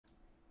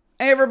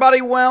Hey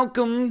everybody,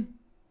 welcome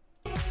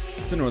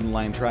to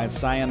Northernlion tries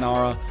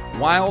Sayonara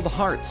Wild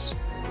Hearts.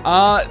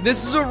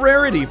 This is a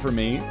rarity for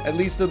me, at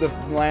least of the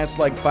last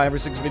like 5 or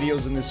 6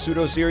 videos in this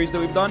pseudo-series that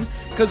we've done,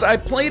 because I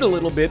played a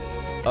little bit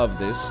of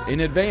this in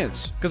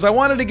advance, because I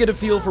wanted to get a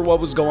feel for what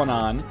was going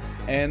on,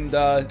 and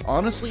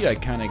honestly, I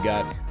kind of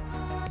got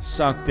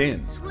sucked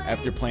in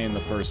after playing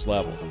the first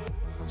level.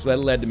 So that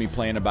led to me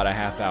playing about a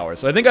half hour.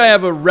 So I think I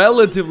have a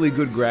relatively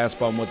good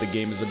grasp on what the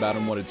game is about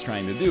and what it's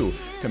trying to do,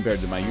 compared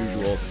to my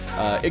usual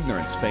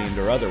ignorance, feigned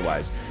or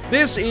otherwise.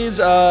 This is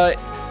a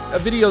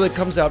video that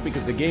comes out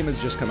because the game has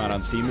just come out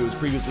on Steam. It was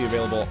previously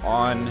available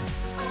on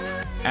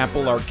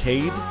Apple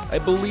Arcade, I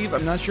believe.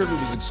 I'm not sure if it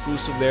was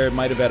exclusive there. It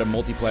might have had a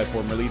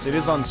multi-platform release. It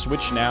is on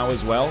Switch now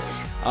as well,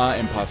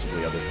 and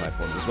possibly other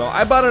platforms as well.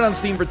 I bought it on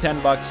Steam for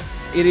 10 bucks.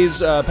 It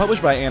is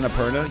published by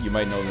Annapurna. You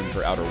might know them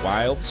for Outer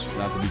Wilds,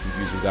 not to be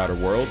confused with Outer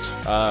Worlds.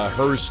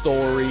 Her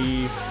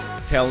Story,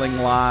 Telling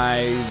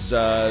Lies,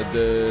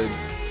 the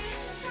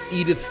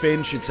Edith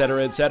Finch,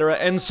 etc., etc.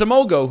 And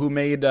Simogo, who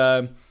made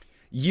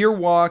Year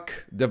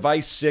Walk,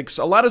 Device 6,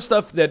 a lot of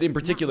stuff that in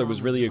particular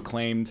was really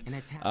acclaimed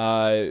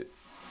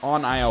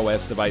on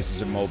iOS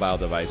devices and mobile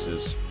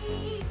devices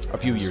a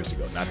few years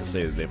ago. Not to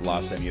say that they've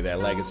lost any of that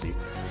legacy.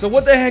 So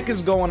what the heck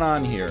is going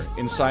on here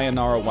in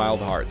Sayonara Wild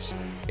Hearts?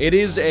 It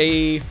is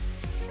a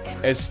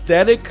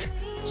aesthetic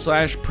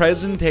slash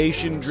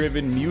presentation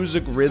driven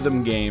music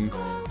rhythm game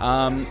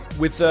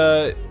with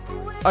a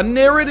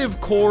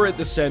narrative core at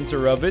the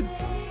center of it.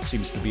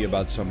 Seems to be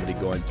about somebody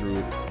going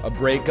through a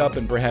breakup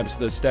and perhaps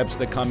the steps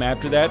that come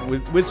after that,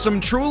 with some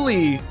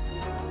truly,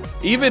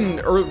 even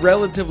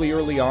relatively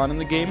early on in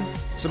the game,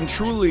 some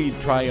truly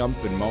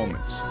triumphant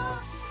moments.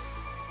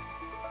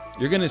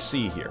 You're gonna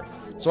see here.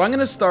 So I'm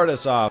gonna start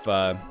us off,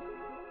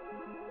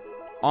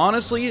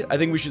 honestly, I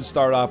think we should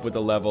start off with a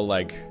level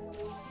like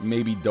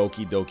maybe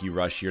Doki Doki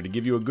Rush here to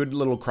give you a good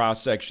little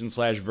cross-section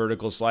slash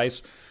vertical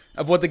slice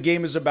of what the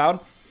game is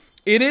about.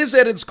 It is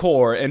at its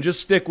core, and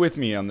just stick with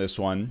me on this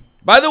one.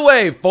 By the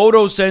way,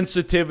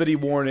 photosensitivity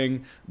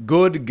warning.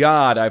 Good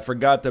God, I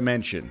forgot to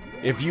mention.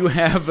 If you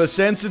have a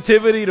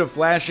sensitivity to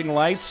flashing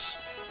lights,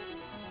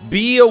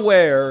 be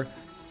aware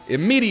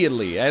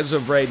immediately. As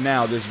of right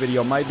now, this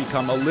video might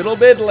become a little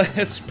bit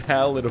less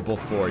palatable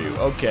for you.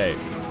 Okay.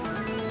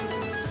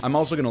 I'm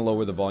also going to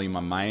lower the volume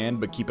on my end,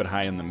 but keep it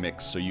high in the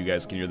mix so you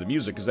guys can hear the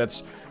music, because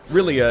that's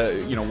really,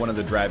 you know, one of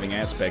the driving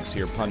aspects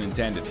here, pun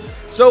intended.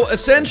 So,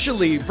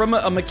 essentially, from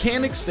a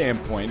mechanics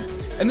standpoint,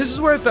 and this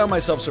is where I found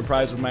myself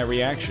surprised with my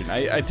reaction.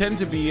 I tend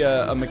to be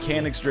a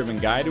mechanics-driven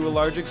guy to a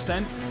large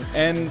extent,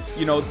 and,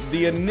 you know,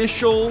 the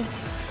initial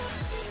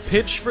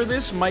pitch for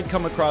this might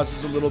come across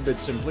as a little bit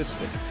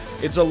simplistic.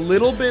 It's a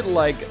little bit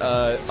like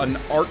an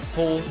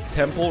artful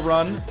temple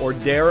run, or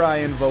dare I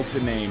invoke the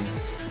name,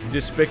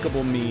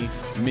 Despicable Me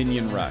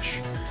Minion Rush.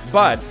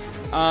 But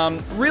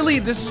really,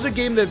 this is a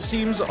game that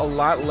seems a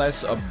lot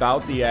less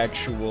about the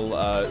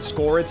actual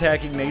score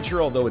attacking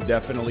nature, although it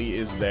definitely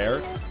is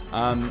there,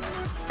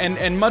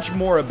 and much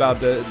more about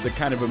the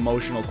kind of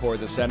emotional core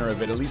at the center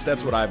of it. At least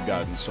that's what I've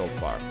gotten so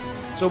far.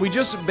 So we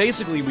just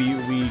basically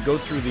we go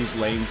through these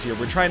lanes here.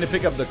 We're trying to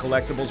pick up the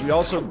collectibles. We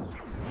also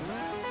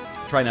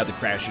try not to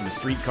crash into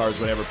streetcars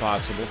whenever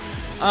possible.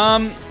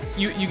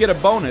 You get a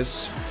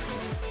bonus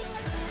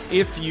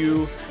if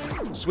you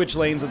switch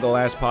lanes at the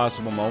last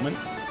possible moment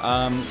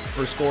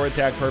for score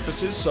attack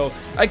purposes. So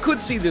I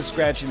could see this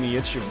scratching the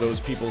itch of those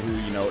people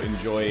who, you know,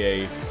 enjoy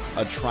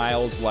a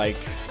Trials-like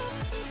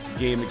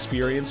game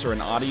experience or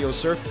an audio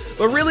surf.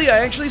 But really, I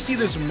actually see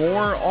this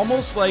more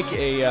almost like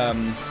a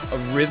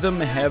Rhythm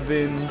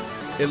Heaven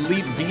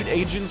Elite Beat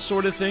Agent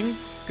sort of thing.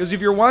 Because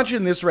if you're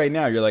watching this right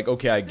now, you're like,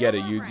 okay, I get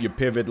it. You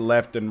pivot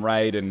left and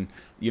right and,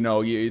 you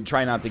know, you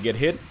try not to get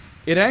hit.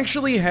 It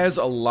actually has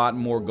a lot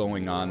more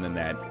going on than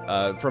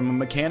that, from a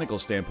mechanical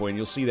standpoint.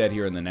 You'll see that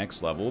here in the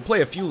next level. We'll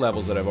play a few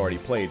levels that I've already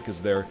played,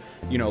 because they're,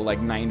 you know, like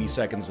 90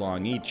 seconds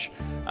long each.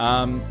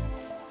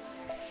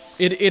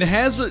 It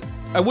has a,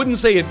 I wouldn't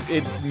say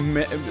it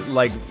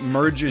like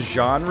merges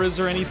genres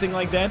or anything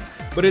like that,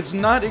 but it's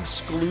not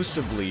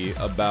exclusively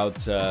about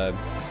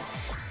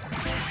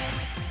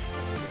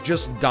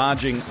just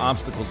dodging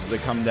obstacles as they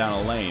come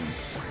down a lane.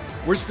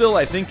 We're still,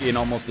 I think, in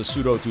almost a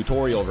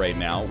pseudo-tutorial right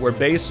now, where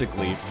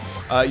basically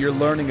you're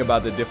learning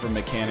about the different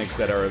mechanics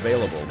that are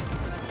available.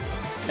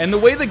 And the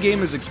way the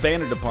game is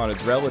expanded upon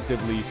its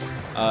relatively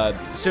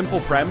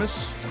simple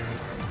premise,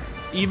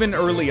 even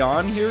early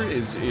on here,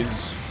 is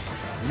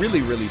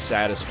really, really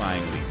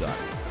satisfyingly done.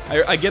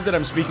 I get that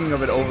I'm speaking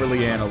of it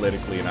overly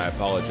analytically, and I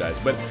apologize,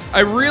 but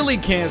I really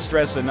can't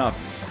stress enough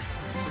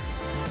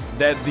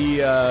that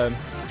the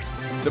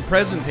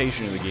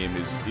presentation of the game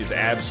is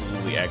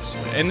absolutely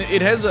excellent. And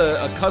it has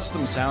a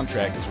custom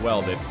soundtrack as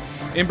well that,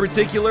 in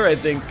particular, I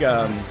think,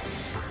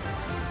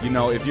 you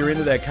know, if you're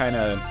into that kind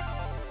of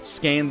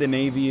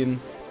Scandinavian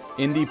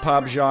indie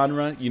pop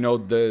genre, you know,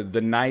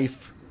 the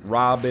Knife,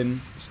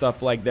 Robin,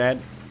 stuff like that,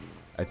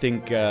 I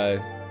think this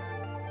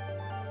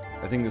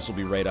will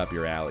be right up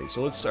your alley.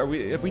 So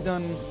have we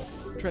done,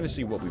 I'm trying to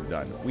see what we've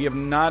done. We have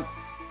not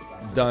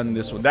done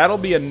this one. That'll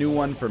be a new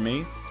one for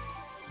me.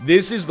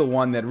 this is the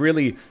one that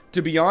really,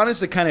 to be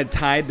honest, it kind of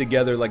tied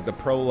together like the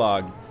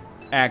prologue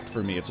act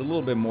for me. It's a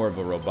little bit more of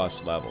a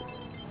robust level.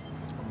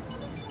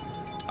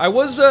 I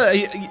was,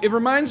 it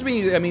reminds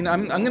me, I mean,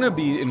 I'm gonna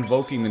be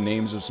invoking the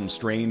names of some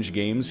strange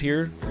games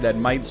here that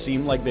might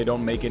seem like they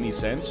don't make any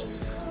sense.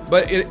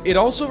 But it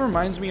also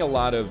reminds me a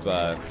lot of,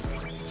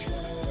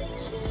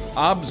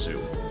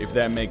 Abzu, if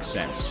that makes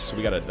sense. So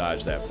we gotta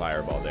dodge that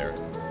fireball there.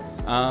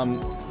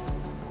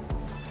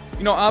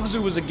 You know,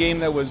 Abzu was a game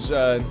that was,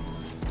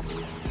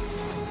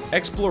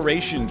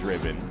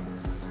 exploration-driven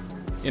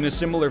in a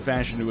similar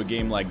fashion to a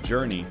game like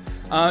Journey.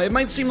 It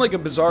might seem like a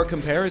bizarre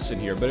comparison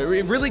here, but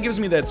it really gives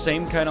me that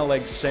same kind of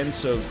like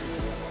sense of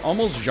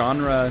almost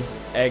genre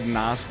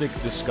agnostic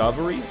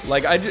discovery.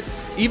 Like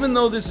even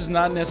though this is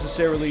not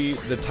necessarily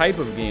the type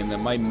of game that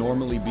might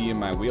normally be in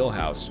my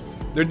wheelhouse,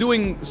 they're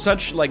doing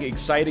such like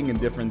exciting and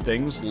different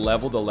things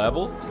level to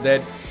level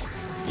that,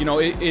 you know,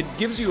 it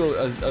gives you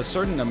a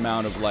certain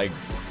amount of like,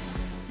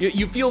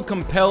 you feel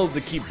compelled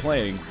to keep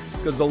playing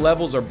because the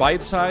levels are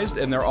bite-sized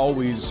and they're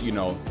always, you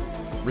know,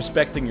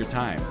 respecting your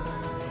time.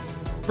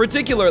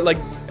 Particular, like,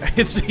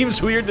 it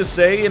seems weird to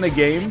say in a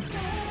game,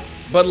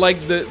 but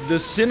like the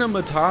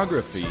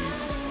cinematography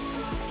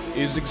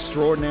is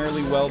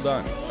extraordinarily well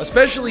done.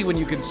 Especially when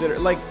you consider,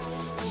 like,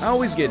 I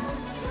always get,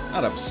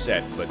 not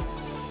upset, but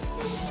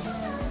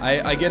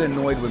I get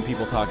annoyed when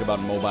people talk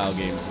about mobile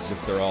games as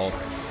if they're all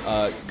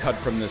cut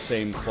from the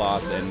same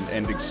cloth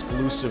and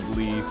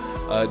exclusively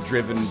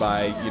driven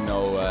by, you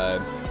know,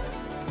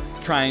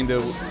 trying to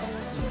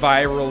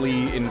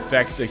virally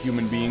infect a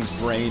human being's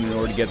brain in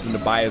order to get them to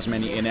buy as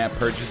many in-app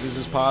purchases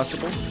as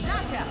possible.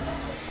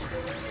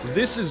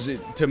 This is,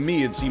 to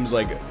me, it seems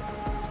like,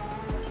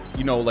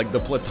 you know, like the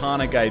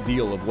platonic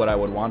ideal of what I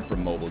would want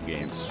from mobile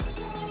games.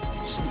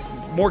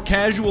 More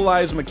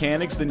casualized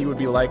mechanics than you would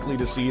be likely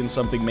to see in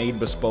something made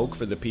bespoke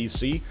for the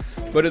PC,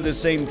 but at the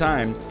same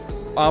time,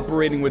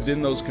 operating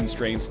within those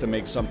constraints to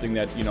make something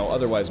that, you know,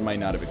 otherwise might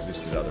not have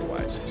existed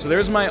otherwise. So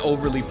there's my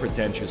overly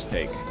pretentious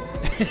take.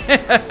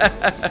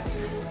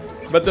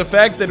 But the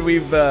fact that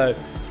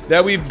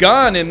we've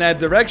gone in that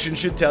direction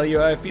should tell you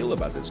how I feel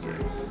about this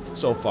game,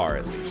 so far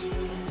at least.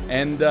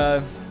 And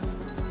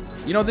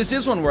you know, this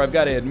is one where I've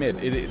got to admit,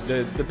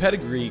 the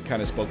pedigree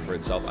kind of spoke for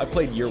itself. I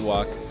played Year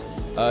Walk.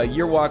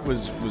 Year Walk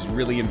was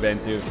really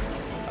inventive,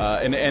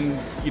 and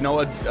you know,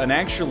 an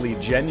actually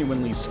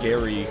genuinely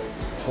scary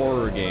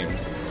horror game,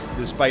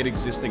 despite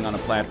existing on a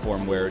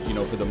platform where, you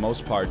know, for the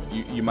most part,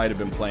 you might have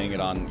been playing it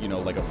on, you know,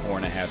 like a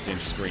 4.5-inch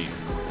screen.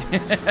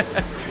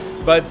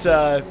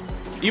 But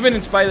even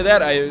in spite of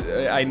that,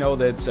 I know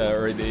that,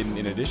 or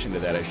in addition to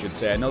that, I should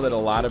say, I know that a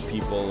lot of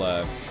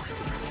people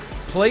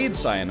played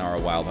Sayonara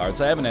Wild Hearts.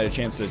 I haven't had a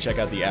chance to check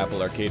out the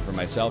Apple Arcade for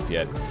myself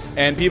yet,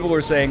 and people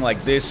were saying,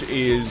 like, this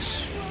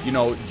is, you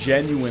know,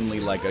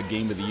 genuinely like a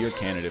Game of the Year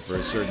candidate for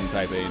a certain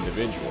type of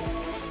individual.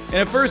 And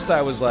at first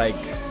I was like,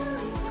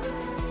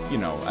 you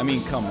know, I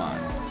mean, come on.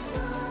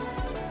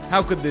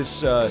 How could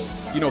this,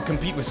 you know,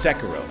 compete with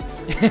Sekiro?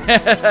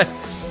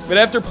 But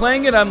after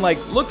playing it, I'm like,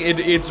 look,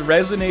 it's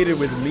resonated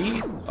with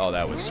me. Oh,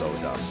 that was so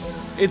dumb.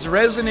 It's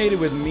resonated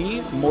with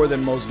me more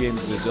than most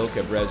games of this ilk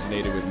have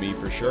resonated with me,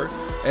 for sure.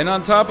 And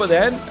on top of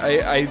that,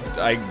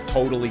 I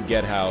totally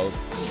get how,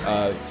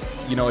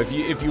 you know, if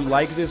you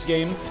like this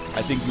game,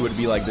 I think you would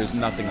be like, there's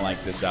nothing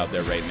like this out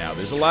there right now.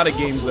 There's a lot of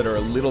games that are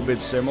a little bit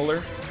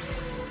similar,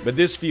 but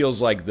this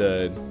feels like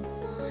the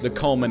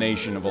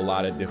culmination of a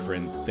lot of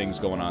different things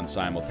going on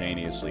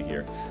simultaneously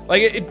here.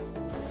 Like,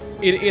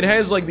 it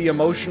has, like, the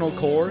emotional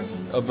core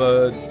of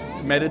a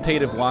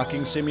meditative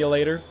walking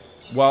simulator,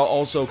 while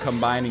also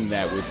combining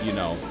that with, you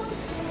know,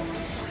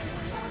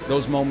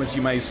 those moments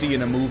you might see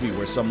in a movie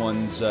where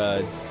someone's,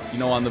 you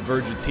know, on the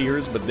verge of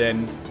tears, but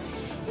then,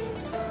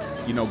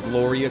 you know,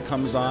 Gloria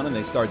comes on and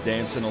they start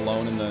dancing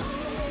alone in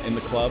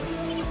the club.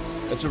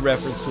 That's a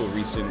reference to a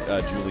recent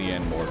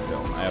Julianne Moore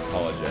film. I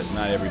apologize.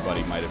 Not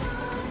everybody might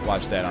have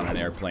watched that on an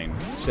airplane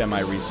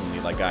semi-recently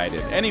like I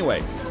did.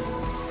 Anyway.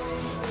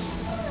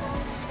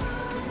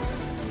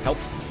 Help.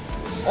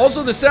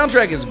 Also, the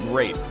soundtrack is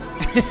great.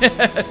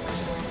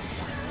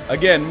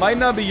 Again, might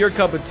not be your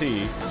cup of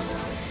tea.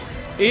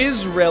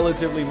 Is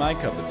relatively my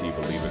cup of tea,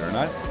 believe it or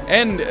not.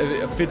 And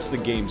fits the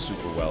game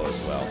super well as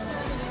well.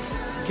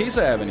 In case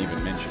I haven't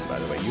even mentioned, by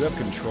the way, you have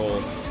control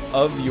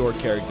of your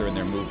character and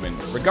their movement,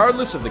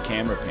 regardless of the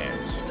camera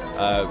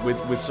pans,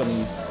 with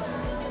some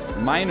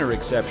minor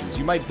exceptions.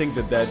 You might think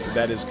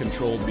that is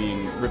control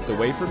being ripped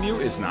away from you.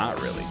 It's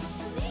not really.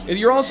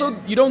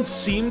 You don't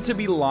seem to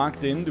be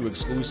locked into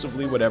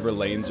exclusively whatever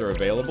lanes are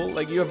available.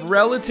 Like, you have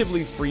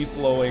relatively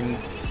free-flowing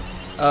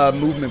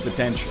movement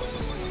potential.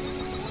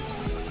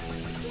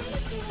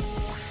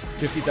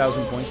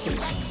 50,000 points,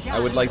 please. I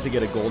would like to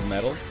get a gold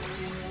medal.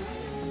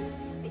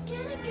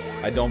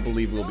 I don't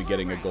believe we'll be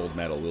getting a gold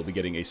medal. We'll be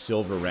getting a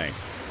silver rank.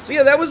 So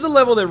yeah, that was the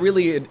level that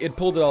really, it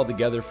pulled it all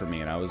together for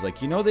me, and I was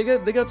like, you know, they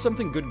got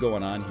something good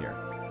going on here.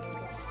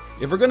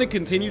 If we're going to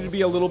continue to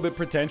be a little bit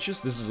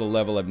pretentious, this is a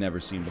level I've never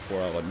seen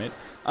before, I'll admit.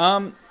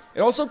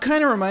 It also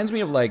kind of reminds me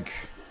of, like,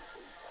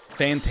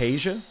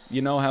 Fantasia.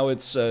 You know how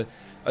it's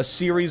a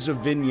series of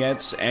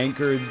vignettes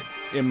anchored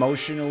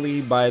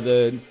emotionally by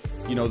the,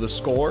 you know, the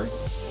score,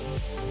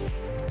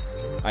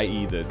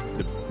 i.e. the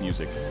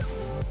music.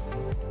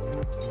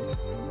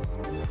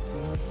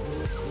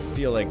 I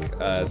feel like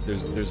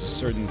there's a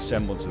certain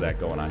semblance of that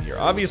going on here.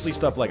 Obviously,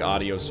 stuff like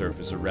Audio Surf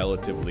is a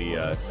relatively,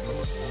 you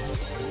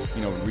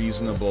know,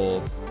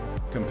 reasonable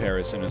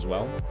comparison as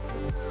well.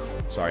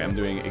 Sorry, I'm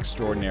doing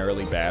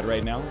extraordinarily bad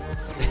right now.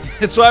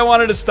 That's why I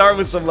wanted to start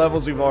with some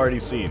levels we've already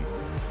seen.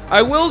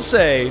 I will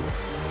say,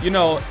 you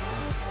know,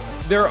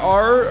 there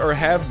are, or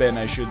have been,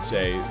 I should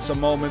say, some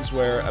moments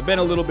where I've been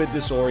a little bit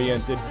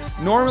disoriented.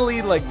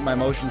 Normally, like, my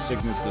motion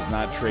sickness does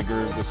not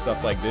trigger with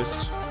stuff like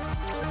this.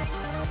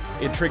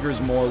 It triggers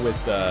more with,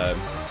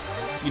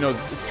 you know,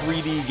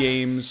 3D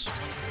games,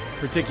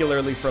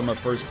 particularly from a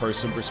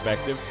first-person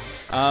perspective.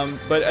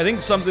 But I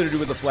think something to do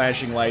with the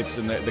flashing lights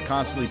and the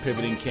constantly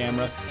pivoting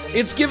camera.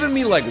 It's given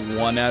me like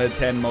 1 out of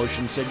 10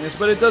 motion sickness,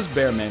 but it does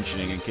bear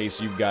mentioning in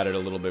case you've got it a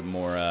little bit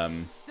more,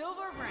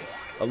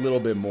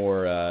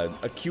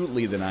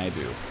 acutely than I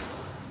do.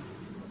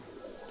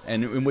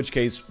 And in which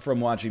case,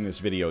 from watching this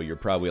video, you're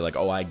probably like,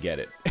 oh, I get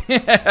it.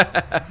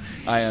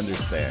 I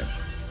understand.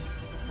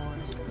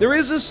 There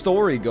is a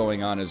story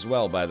going on as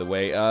well, by the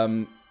way.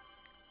 I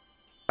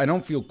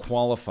don't feel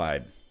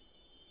qualified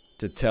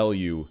to tell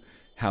you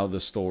how the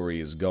story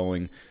is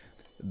going.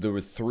 There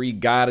were 3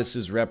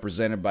 goddesses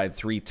represented by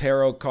 3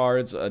 tarot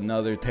cards.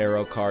 Another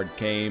tarot card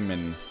came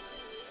and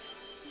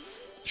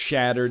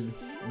shattered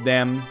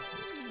them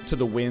to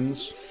the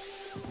winds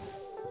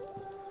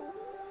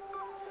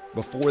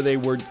before they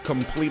were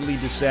completely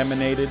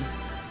disseminated.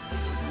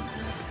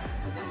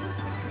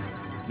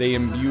 They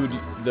imbued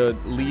the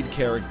lead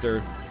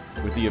character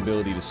with the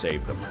ability to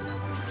save them.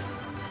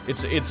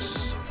 It's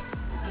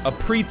a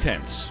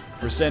pretense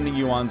for sending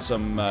you on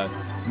some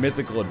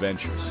mythical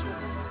adventures.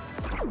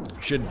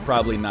 Should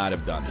probably not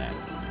have done that.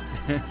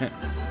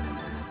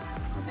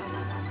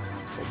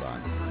 Hold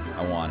on.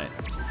 I want it.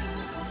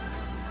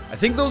 I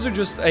think those are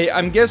just...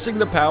 I'm guessing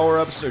the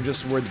power-ups are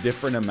just worth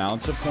different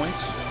amounts of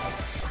points.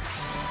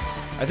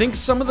 I think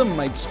some of them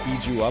might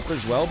speed you up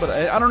as well, but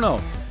I don't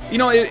know. You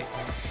know, it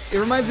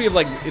reminds me of,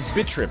 like, it's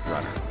Bit Trip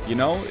Runner, you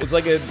know? It's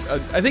like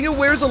I think it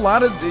wears a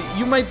lot of...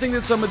 You might think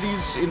that some of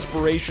these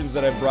inspirations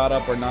that I've brought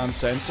up are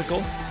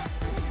nonsensical.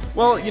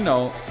 Well, you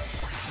know,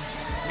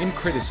 in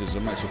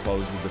criticism, I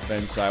suppose the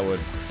defense I would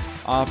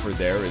offer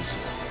there is,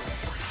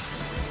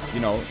 you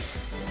know,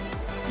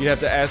 you have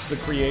to ask the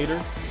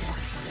creator,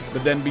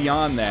 but then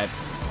beyond that...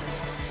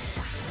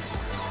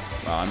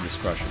 Oh, I'm just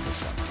crushing this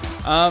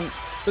one.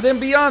 But then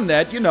beyond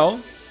that, you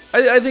know,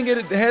 I think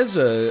it has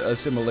a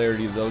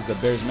similarity to those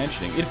that bears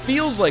mentioning. It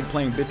feels like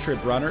playing Bit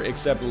Trip Runner,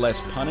 except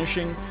less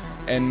punishing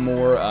and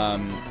more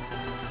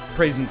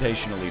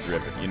presentationally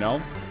driven, you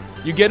know?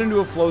 You get into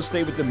a flow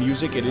state with the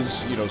music. It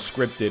is, you know,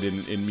 scripted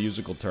in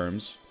musical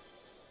terms.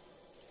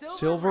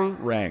 Silver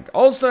rank.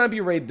 I'll stop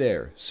you right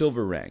there.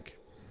 Silver rank.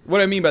 What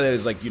I mean by that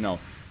is, like, you know,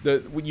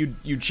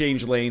 you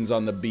change lanes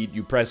on the beat,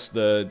 you press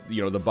the,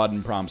 you know, the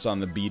button prompts on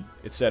the beat,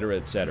 etc.,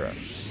 etc.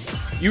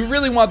 You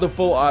really want the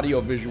full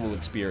audio-visual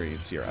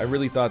experience here. I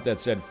really thought that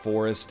said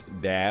Forest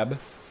Dab,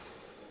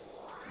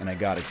 and I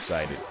got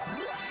excited.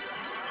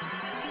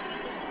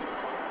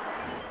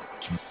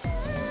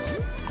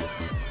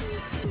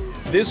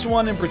 This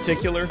one in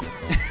particular,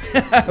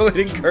 I would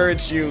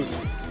encourage you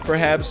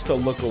perhaps to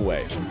look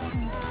away.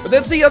 But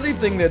that's the other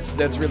thing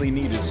that's really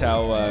neat is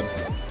how,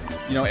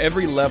 you know,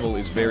 every level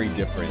is very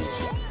different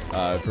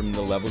from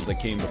the levels that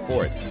came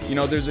before it. You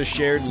know, there's a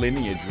shared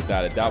lineage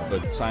without a doubt,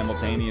 but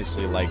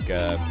simultaneously, like,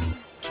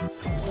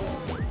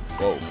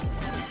 whoa.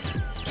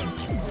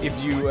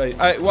 If you,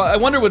 well, I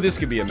wonder what this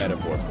could be a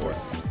metaphor for.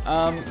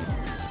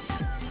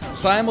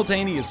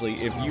 Simultaneously,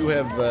 if you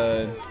have,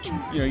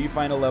 you know, you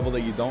find a level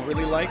that you don't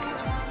really like,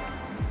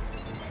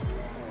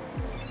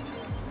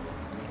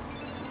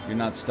 you're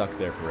not stuck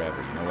there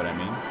forever, you know what I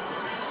mean?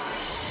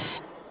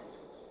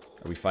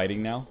 Are we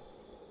fighting now?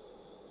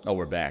 Oh,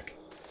 we're back.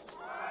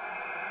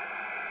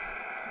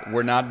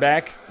 We're not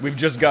back? We've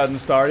just gotten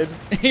started?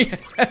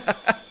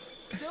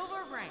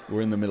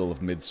 We're in the middle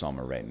of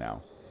Midsummer right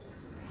now.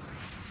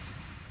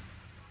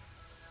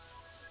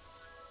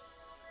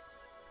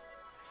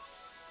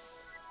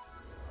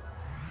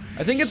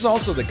 I think it's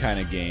also the kind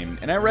of game,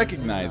 and I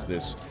recognize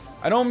this.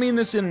 I don't mean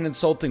this in an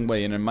insulting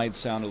way, and it might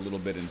sound a little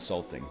bit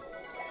insulting.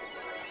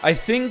 I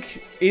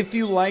think if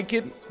you like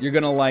it, you're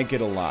gonna like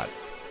it a lot.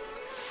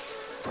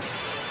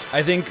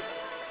 I think...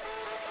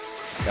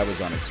 That was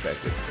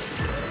unexpected.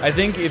 I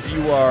think if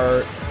you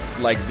are,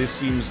 like, this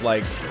seems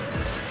like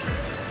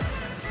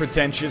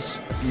pretentious,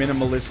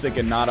 minimalistic,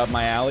 and not up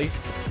my alley,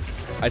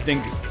 I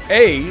think,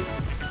 A,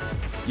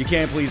 you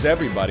can't please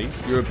everybody.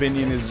 Your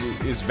opinion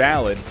is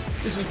valid.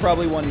 This is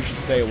probably one you should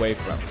stay away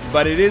from.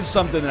 But it is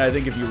something that I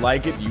think if you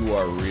like it, you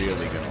are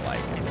really gonna like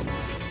it.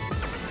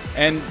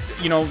 And,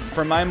 you know,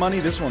 for my money,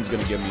 this one's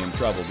gonna get me in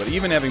trouble. But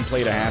even having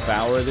played a half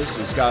hour of this,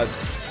 it's got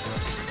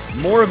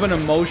more of an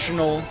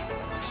emotional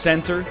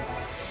center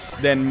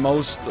than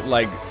most,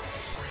 like,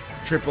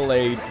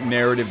 AAA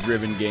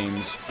narrative-driven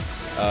games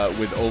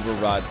with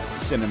overwrought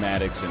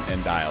cinematics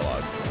and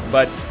dialogue.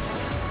 But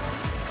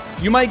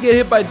you might get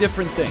hit by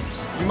different things.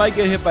 You might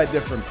get hit by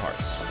different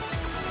parts.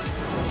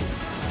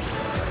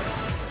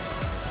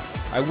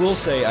 I will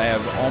say I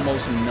have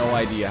almost no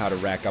idea how to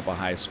rack up a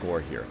high score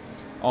here.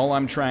 All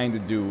I'm trying to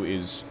do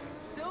is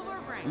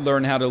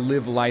learn how to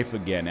live life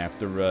again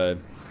after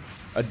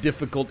a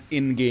difficult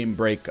in-game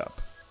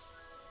breakup.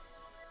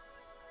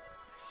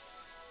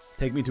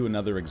 Take me to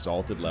another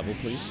exalted level,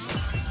 please.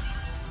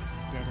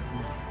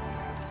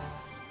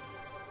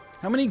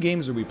 How many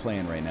games are we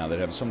playing right now that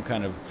have some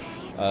kind of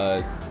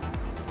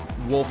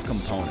wolf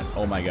component?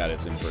 Oh my god,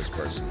 it's in first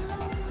person.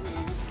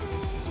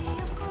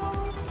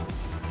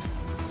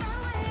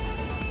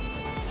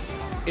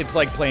 It's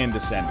like playing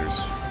Descenders,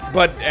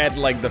 but at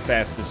like the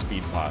fastest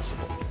speed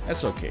possible.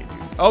 That's okay,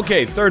 dude.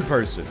 Okay, third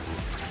person.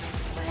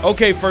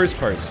 Okay, first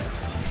person.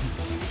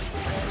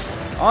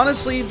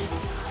 Honestly,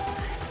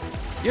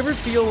 you ever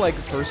feel like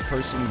first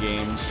person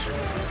games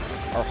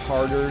are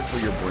harder for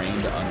your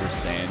brain to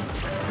understand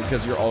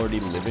because you're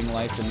already living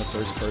life in the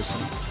first person?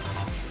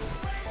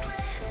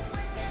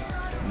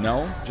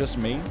 No? Just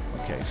me?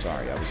 Okay,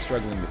 sorry. I was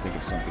struggling to think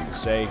of something to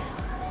say.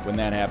 When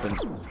that happens,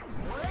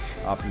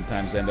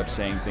 oftentimes end up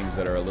saying things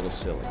that are a little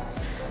silly.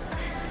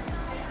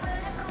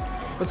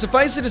 But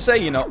suffice it to say,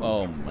 you know,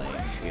 oh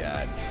my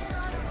god.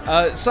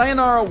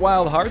 Sayonara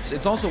Wild Hearts,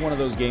 it's also one of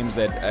those games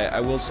that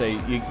I will say,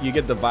 you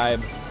get the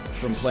vibe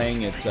from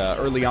playing it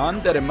early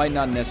on that it might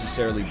not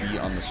necessarily be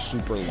on the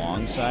super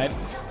long side.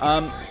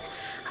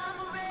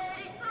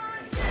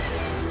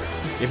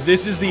 If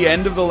this is the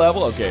end of the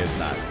level, okay, it's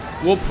not.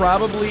 We'll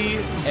probably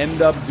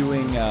end up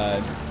doing,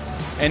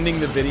 ending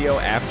the video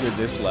after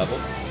this level.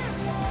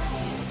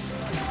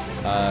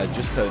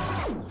 Just to,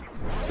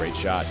 great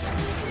shot.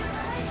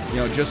 You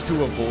know, just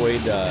to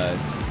avoid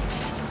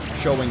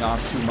showing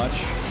off too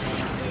much.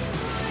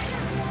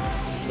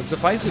 But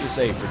suffice it to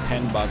say, for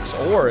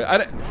 $10, or I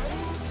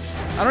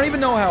don't even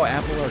know how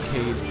Apple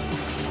Arcade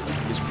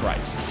is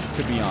priced,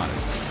 to be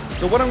honest.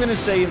 So what I'm going to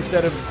say,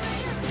 instead of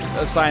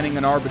assigning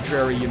an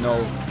arbitrary, you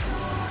know,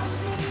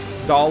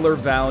 dollar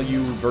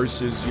value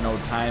versus, you know,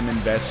 time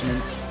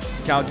investment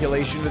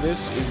calculation to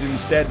this, is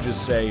instead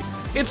just say,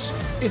 it's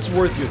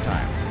worth your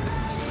time.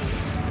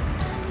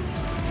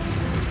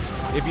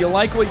 If you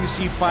like what you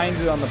see, find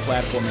it on the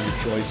platform of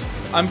your choice.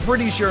 I'm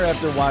pretty sure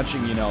after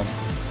watching, you know,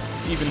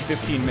 even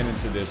 15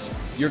 minutes of this,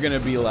 you're gonna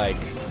be like,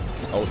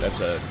 oh, that's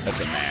a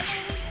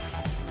mash.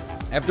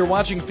 After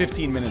watching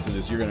 15 minutes of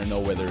this, you're gonna know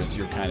whether it's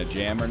your kind of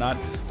jam or not.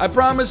 I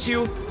promise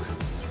you,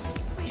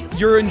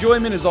 your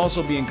enjoyment is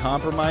also being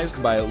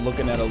compromised by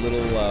looking at a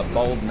little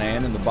bald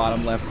man in the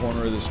bottom left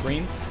corner of the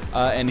screen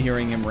and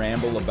hearing him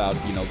ramble about,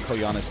 you know,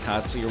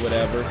 Koyaanisqatsi or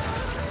whatever,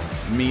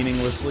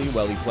 meaninglessly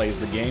while he plays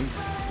the game.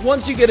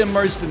 Once you get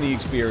immersed in the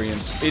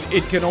experience,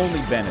 it can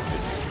only benefit.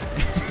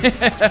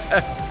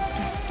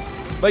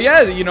 But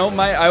yeah, you know,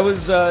 I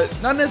was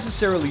not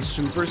necessarily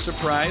super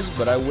surprised,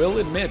 but I will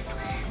admit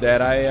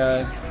that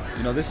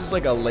you know, this is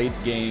like a late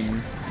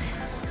game,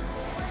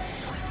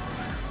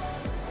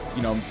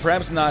 you know,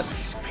 perhaps not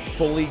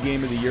fully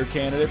Game of the Year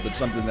candidate, but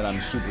something that I'm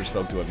super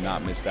stoked to have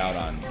not missed out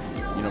on,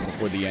 you know,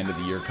 before the end of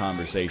the year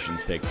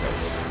conversations take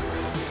place.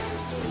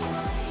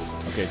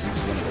 Okay, so this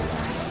is one of the long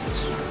ones.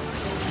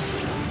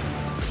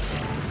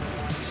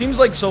 Seems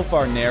like so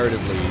far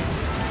narratively,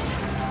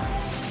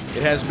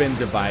 it has been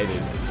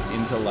divided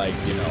into, like,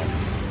 you know,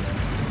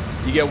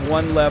 you get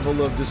one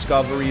level of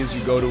discovery as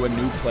you go to a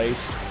new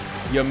place,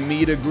 you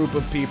meet a group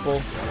of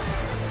people,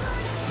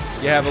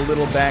 you have a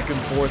little back and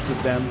forth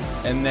with them,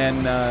 and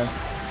then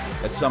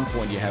at some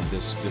point you have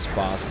this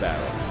boss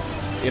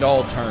battle. It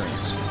all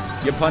turns.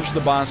 You punch the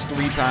boss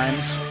 3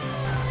 times,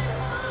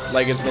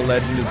 like it's The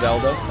Legend of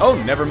Zelda.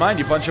 Oh, never mind,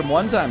 you punch him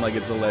 1 time like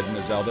it's The Legend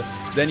of Zelda.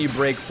 Then you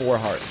break 4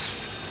 hearts.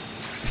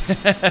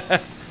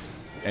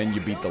 And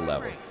you beat the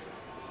level.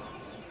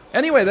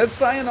 Anyway, that's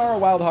Sayonara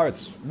Wild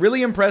Hearts.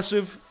 Really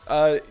impressive.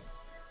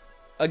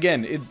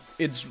 Again,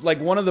 it's like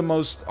one of the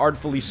most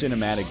artfully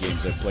cinematic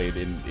games I've played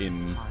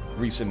in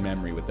recent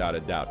memory, without a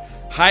doubt.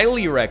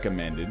 Highly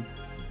recommended.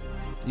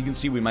 You can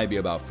see we might be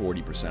about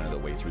 40% of the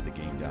way through the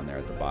game down there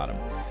at the bottom.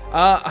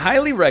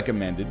 Highly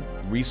recommended.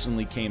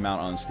 Recently came out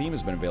on Steam.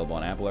 Has been available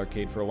on Apple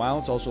Arcade for a while.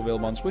 It's also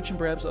available on Switch and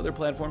perhaps other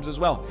platforms as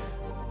well.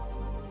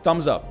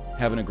 Thumbs up.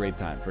 Having a great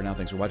time. For now,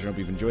 thanks for watching. I hope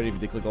you've enjoyed it. If you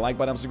did, click the like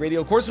button. It's a great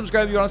deal. Of course,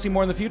 subscribe if you want to see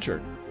more in the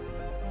future.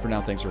 For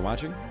now, thanks for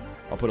watching.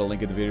 I'll put a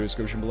link in the video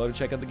description below to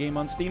check out the game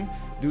on Steam.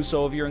 Do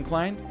so if you're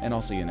inclined, and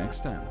I'll see you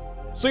next time.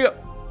 See ya!